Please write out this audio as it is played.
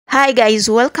Hi guys,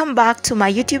 welcome back to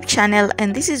my YouTube channel,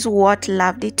 and this is what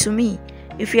love did to me.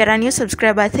 If you are a new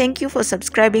subscriber, thank you for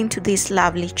subscribing to this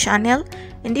lovely channel,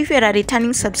 and if you are a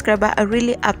returning subscriber, I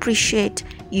really appreciate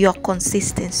your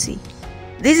consistency.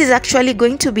 This is actually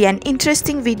going to be an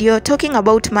interesting video talking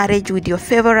about marriage with your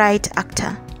favorite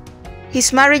actor.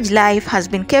 His marriage life has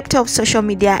been kept off social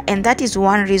media, and that is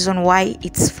one reason why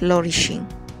it's flourishing.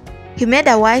 He made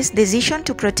a wise decision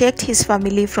to protect his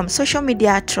family from social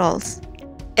media trolls.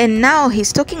 And now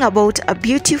he's talking about a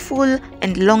beautiful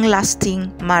and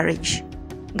long-lasting marriage.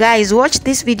 Guys, watch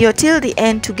this video till the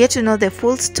end to get to know the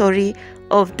full story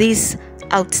of this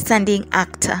outstanding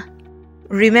actor.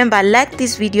 Remember, like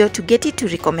this video to get it to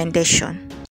recommendation.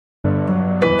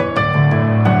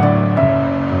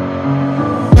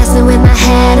 Messing with my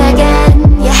head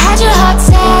again. You had your heart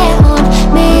set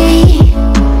on me,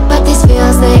 but these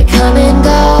feels, they come and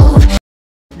go.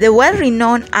 The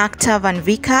well-renowned actor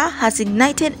Vicker has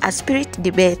ignited a spirit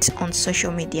debate on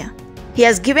social media. He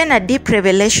has given a deep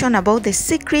revelation about the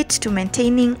secret to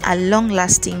maintaining a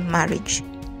long-lasting marriage.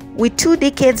 With 2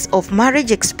 decades of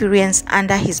marriage experience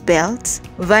under his belt,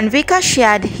 Vicker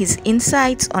shared his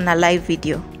insights on a live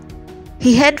video.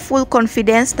 He had full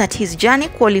confidence that his journey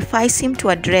qualifies him to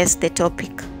address the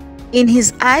topic. In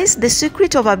his eyes, the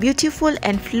secret of a beautiful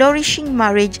and flourishing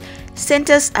marriage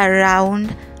centers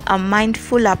around a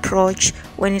mindful approach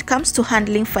when it comes to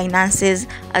handling finances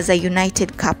as a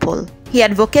united couple. He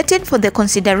advocated for the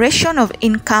consideration of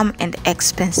income and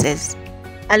expenses.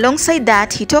 Alongside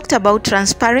that, he talked about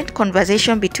transparent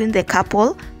conversation between the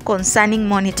couple concerning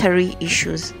monetary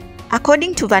issues.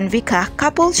 According to Vicker,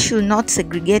 couples should not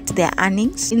segregate their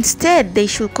earnings. Instead, they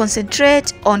should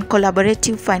concentrate on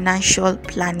collaborative financial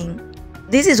planning.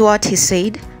 This is what he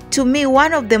said. To me,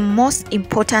 one of the most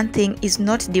important things is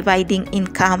not dividing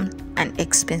income and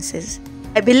expenses.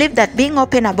 I believe that being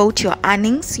open about your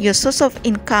earnings, your source of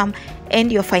income,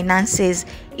 and your finances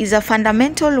is a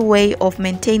fundamental way of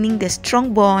maintaining the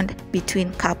strong bond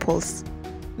between couples.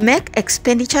 Make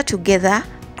expenditure together,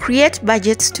 create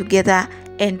budgets together,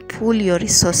 and pool your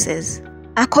resources.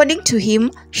 According to him,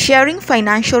 sharing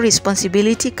financial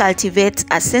responsibility cultivates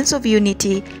a sense of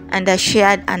unity and a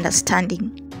shared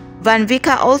understanding.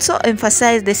 Vicker also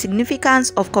emphasized the significance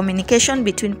of communication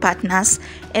between partners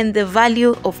and the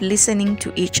value of listening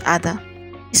to each other.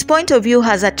 His point of view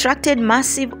has attracted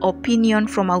massive opinion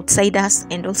from outsiders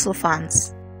and also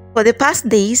fans. For the past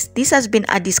days, this has been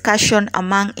a discussion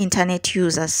among internet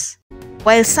users.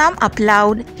 While some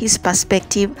applaud his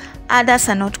perspective, others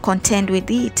are not content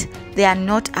with it. They are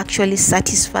not actually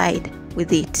satisfied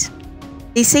with it.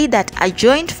 They say that a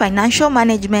joint financial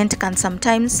management can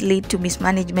sometimes lead to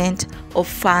mismanagement of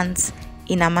funds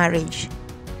in a marriage.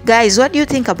 Guys, what do you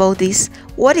think about this?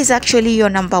 What is actually your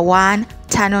number one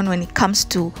turn on when it comes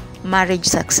to marriage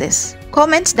success?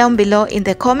 Comment down below in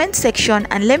the comment section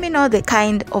and let me know the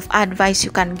kind of advice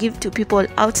you can give to people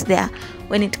out there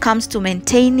when it comes to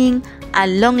maintaining a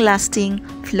long-lasting,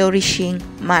 flourishing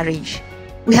marriage.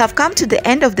 We have come to the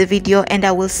end of the video, and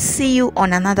I will see you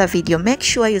on another video. Make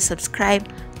sure you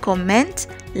subscribe, comment,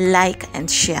 like, and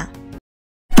share.